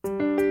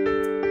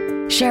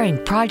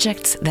sharing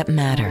projects that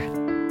matter.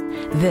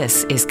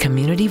 This is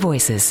Community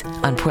Voices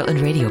on Portland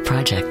Radio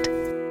Project.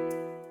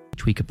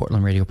 Each week at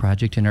Portland Radio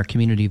Project, in our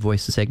Community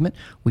Voices segment,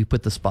 we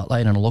put the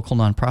spotlight on a local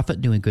nonprofit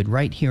doing good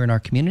right here in our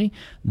community.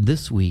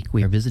 This week,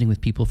 we are visiting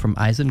with people from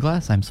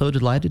Isinglass. I'm so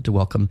delighted to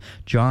welcome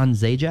John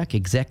Zajac,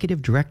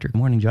 Executive Director. Good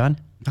morning, John.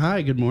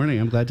 Hi, good morning.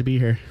 I'm glad to be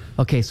here.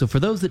 Okay, so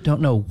for those that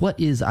don't know, what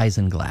is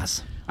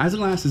Isinglass?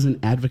 Isinglass is an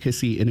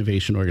advocacy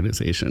innovation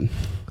organization.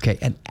 Okay,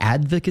 an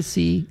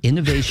advocacy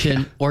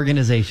innovation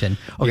organization.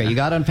 Okay, you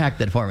got to unpack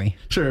that for me.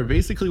 Sure.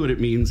 Basically, what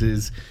it means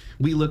is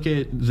we look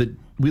at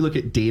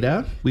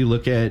data, we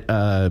look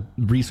at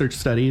research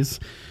studies,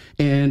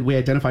 and we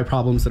identify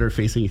problems that are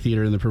facing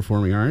theater and the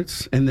performing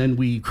arts, and then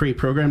we create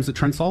programs that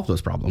try and solve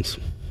those problems.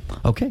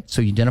 Okay,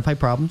 so you identify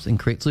problems and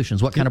create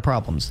solutions. What kind of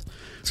problems?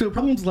 So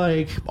problems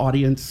like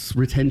audience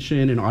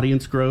retention and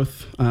audience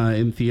growth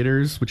in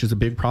theaters, which is a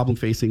big problem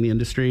facing the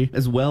industry,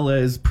 as well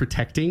as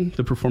protecting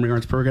the performing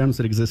arts programs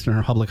that exist in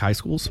our public high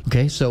schools.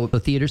 Okay, so the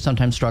theaters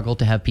sometimes struggle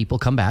to have people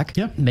come back.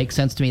 Yeah. Makes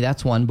sense to me,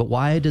 that's one. But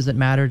why is it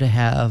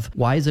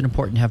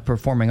important to have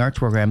performing arts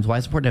programs? Why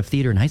is it important to have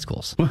theater in high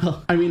schools?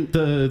 Well, I mean,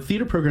 the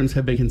theater programs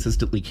have been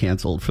consistently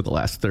canceled for the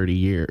last 30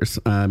 years.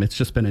 It's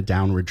just been a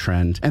downward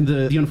trend. And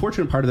the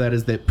unfortunate part of that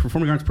is that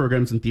performing arts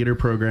programs and theater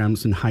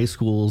programs in high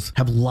schools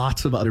have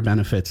lots of other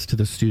benefits to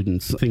the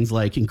students. Things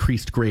like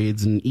increased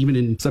grades, and even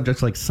in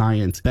subjects like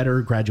science,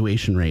 better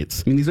graduation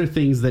rates. I mean, these are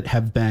things that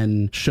have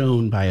been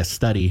shown by a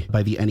study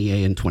by the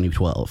NEA in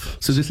 2012.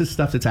 So this is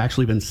stuff that's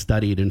actually been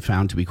studied and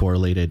found to be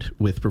correlated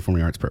with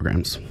performing arts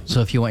programs. So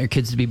if you want your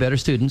kids to be better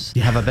students,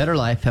 have a better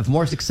life, have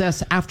more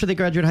success after they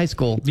graduate high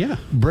school,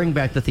 bring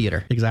back the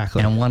theater.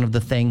 Exactly. And one of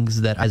the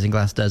things that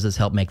Isinglass does is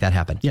help make that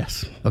happen.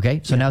 Yes. Okay,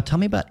 so now tell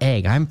me about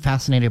EGG. I'm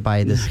fascinated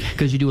by this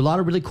because you do a lot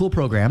of really cool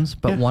programs,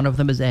 but one of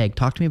them is EGG.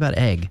 Talk to me about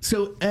EGG.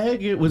 So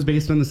EGG was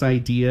based on this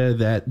idea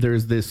that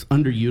there's this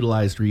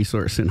underutilized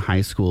resource in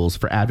high schools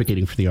for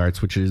advocating for the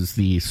arts, which is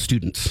the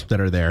students that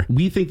are there.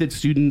 We think that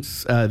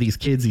students, these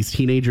kids, these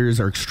teenagers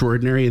are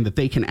extraordinary and that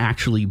they can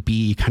actually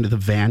be kind of the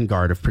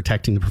vanguard of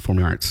protecting the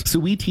performing arts. So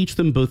we teach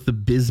them both the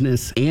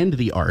business and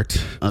the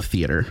art of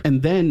theater.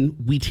 And then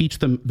we teach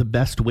them the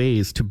best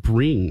ways to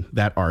bring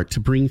that art, to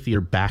bring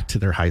theater back to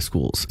their high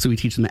schools. So we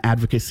teach them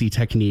advocacy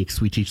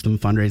techniques. We teach them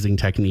fundraising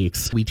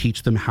techniques. We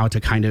teach them how to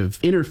kind of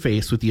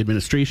interface with the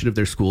administration of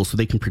their school so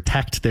they can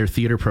protect their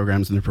theater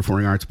programs and their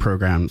performing arts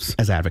programs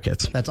as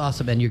advocates. That's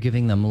awesome. And you're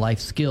giving them life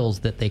skills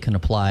that they can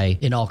apply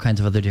in all kinds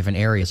of other different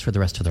areas for the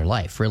rest of their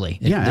life, really.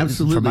 Yeah,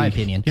 absolutely. From my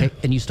opinion. Yeah. Okay.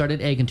 And you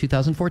started EGG in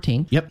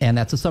 2014. Yep. And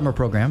that's a summer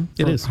program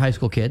for high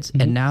school kids.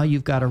 Mm-hmm. And now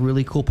you've got a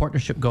really cool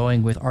partnership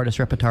going with Artist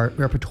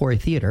Repertory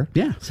Theater.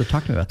 Yeah. So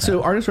talk to me about that.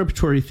 So Artist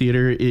Repertory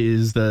Theater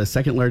is the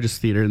second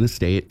largest theater in the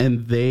state.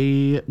 And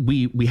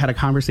we had a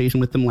conversation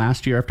with them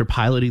last year after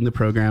piloting the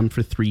program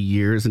for 3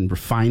 years and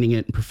refining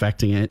it and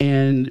perfecting it.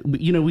 And,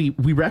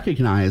 we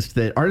recognized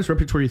that Artist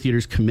Repertory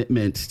Theater's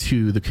commitment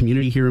to the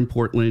community here in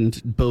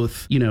Portland,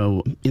 both,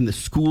 in the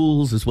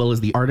schools as well as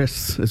the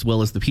artists, as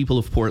well as the people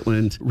of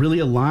Portland, really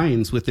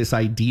aligns with this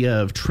idea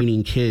of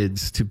training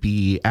kids to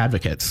be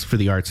advocates for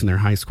the arts in their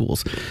high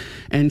schools.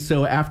 And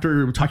so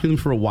after talking to them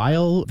for a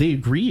while, they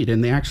agreed,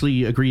 and they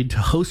actually agreed to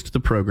host the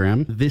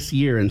program this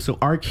year. And so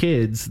our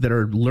kids that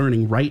are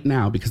learning right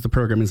now, because the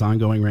program is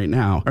ongoing right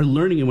now, are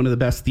learning in one of the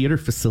best theater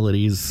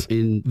facilities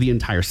in the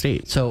entire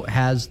state. So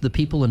has the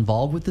people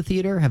involved with the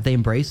theater, have they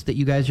embraced that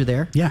you guys are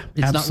there? Yeah,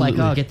 it's absolutely.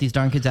 Not like, get these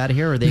darn kids out of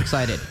here. Are they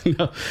excited?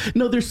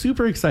 No, they're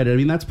super excited. I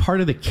mean, that's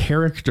part of the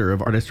character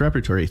of Artist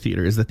Repertory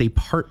Theater is that they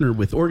partner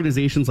with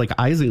organizations like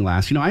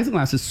Isinglass.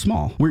 Isinglass is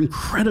small. We're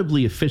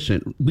incredibly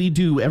efficient. We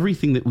do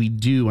everything that we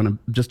do on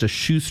just a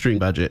shoestring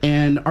budget.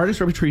 And Artist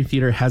Repertory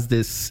Theater has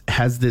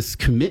this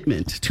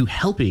commitment to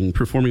helping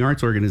performing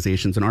arts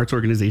organizations and arts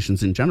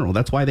organizations in general.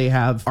 That's why they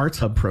have Arts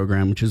Hub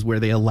program, which is where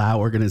they allow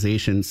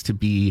organizations to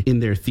be in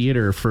their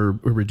theater for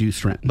a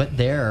reduced rent. But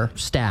their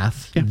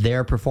staff,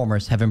 their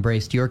performers have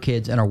embraced your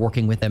kids and are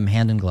working with them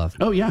hand in glove.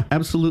 Oh, yeah,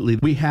 absolutely.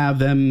 We have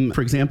them,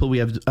 for example, we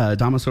have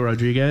Damaso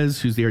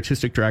Rodriguez, who's the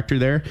artistic director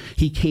there.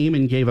 He came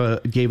and gave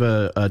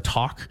a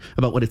talk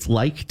about what it's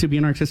like to be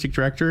an artistic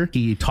director.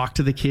 He talked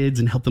to the kids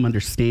and helped them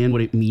understand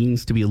what it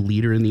means to be a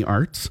leader in the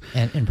arts.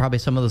 And probably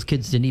some of those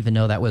kids didn't even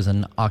know that was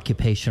an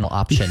occupational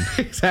option.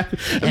 Exactly.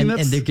 And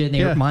they're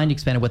getting their mind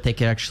expanded, what they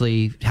could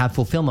actually have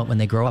fulfillment when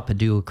they grow up and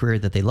do a career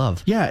that they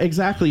love. Yeah,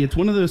 exactly. It's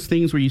one of those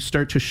things where you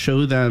start to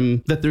show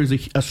them that there's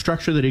a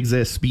structure that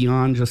exists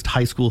beyond just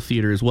high school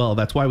theater as well.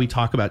 That's why we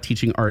talk about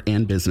teaching art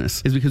and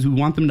business, is because we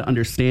want them to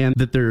understand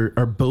that there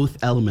are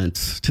both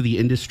elements to the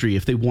industry.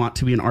 If they want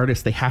to be an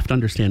artist, they have to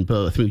understand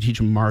both. I mean, we teach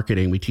them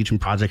marketing, we teach them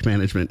project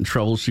management and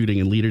troubleshooting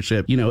and leadership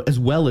leadership, as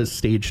well as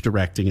stage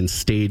directing and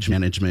stage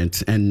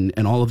management and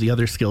all of the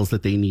other skills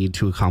that they need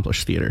to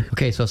accomplish theater.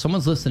 Okay, so if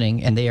someone's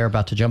listening and they are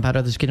about to jump out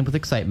of their skin with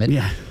excitement,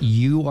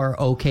 you are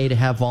okay to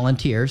have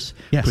volunteers,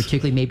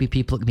 particularly maybe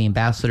people that can be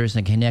ambassadors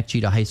and connect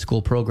you to high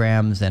school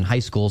programs and high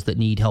schools that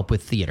need help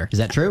with theater. Is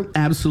that true?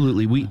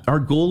 Absolutely. Our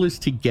goal is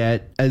to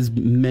get as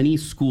many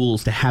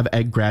schools to have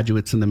ed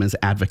graduates in them as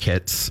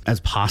advocates as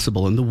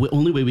possible. And the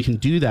only way we can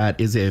do that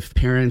is if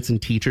parents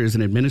and teachers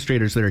and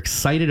administrators that are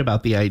excited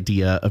about the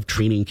idea of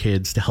training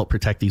kids to help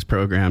protect these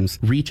programs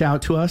reach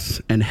out to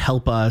us and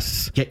help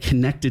us get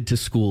connected to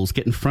schools,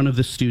 get in front of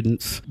the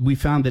students. We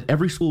found that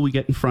every school we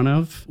get in front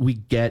of, we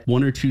get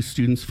 1 or 2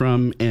 students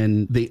from,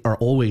 and they are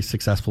always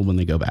successful when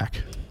they go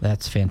back.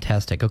 That's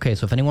fantastic. Okay,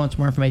 so if anyone wants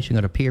more information,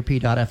 go to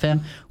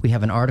prp.fm. We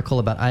have an article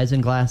about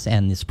Isinglass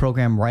and this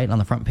program right on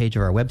the front page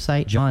of our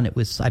website. John,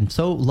 I'm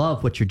so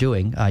love what you're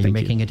doing. You're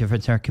making a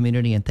difference in our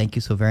community, and thank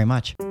you so very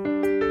much.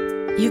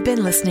 You've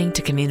been listening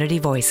to Community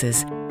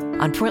Voices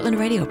on Portland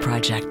Radio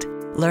Project.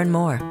 Learn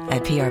more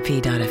at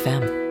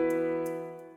prp.fm.